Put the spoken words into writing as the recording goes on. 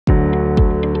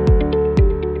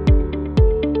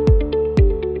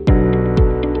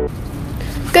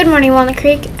Good morning, Walnut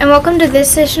Creek, and welcome to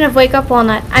this session of Wake Up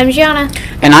Walnut. I'm Gianna.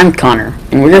 And I'm Connor,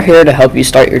 and we're here to help you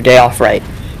start your day off right.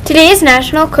 Today is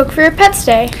National Cook for Your Pets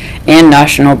Day. And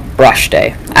National Brush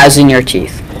Day, as in your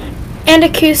teeth. And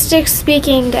Acoustic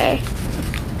Speaking Day.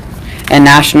 And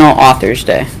National Authors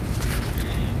Day.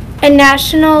 And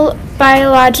National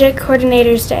Biologic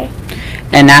Coordinators Day.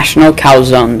 And National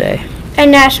Calzone Day.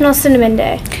 And National Cinnamon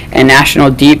Day. And National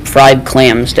Deep Fried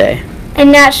Clams Day. And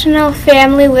National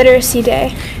Family Literacy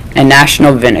Day. And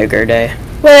National Vinegar Day.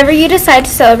 Whatever you decide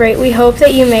to celebrate, we hope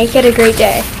that you make it a great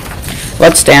day.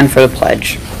 Let's stand for the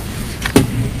pledge.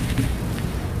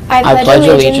 I pledge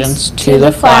allegiance to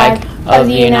the flag of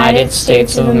the United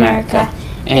States of America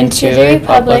and to the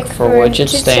republic for which it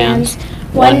stands,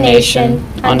 one nation,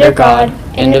 under God,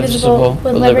 indivisible,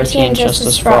 with liberty and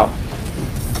justice for all.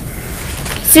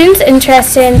 Students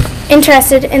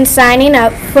interested in signing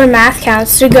up for Math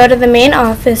Counts should go to the main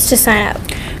office to sign up.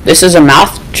 This is a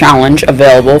math challenge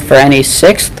available for any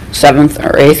 6th, 7th,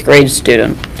 or 8th grade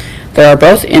student. There are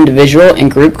both individual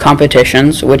and group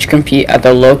competitions which compete at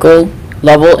the local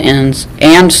level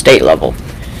and state level.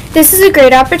 This is a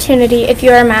great opportunity if you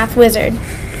are a math wizard.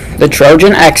 The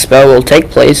Trojan Expo will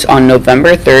take place on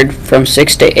November 3rd from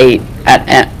 6 to 8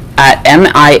 at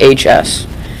MIHS.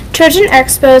 Trojan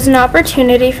Expo is an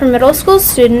opportunity for middle school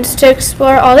students to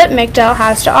explore all that McDowell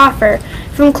has to offer.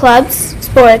 From clubs,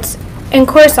 sports, and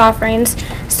course offerings,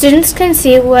 students can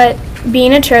see what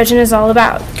being a Trojan is all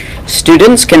about.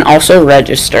 Students can also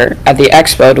register at the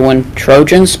Expo to win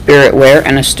Trojan Spirit Wear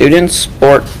and a student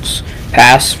sports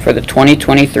pass for the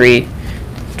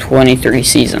 2023-23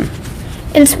 season.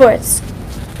 In sports,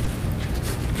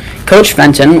 Coach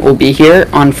Fenton will be here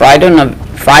on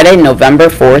Friday, November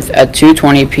 4th at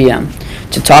 2:20 p.m.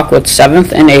 to talk with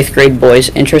 7th and 8th grade boys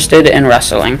interested in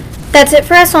wrestling. That's it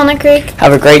for us, Walnut Creek.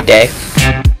 Have a great day.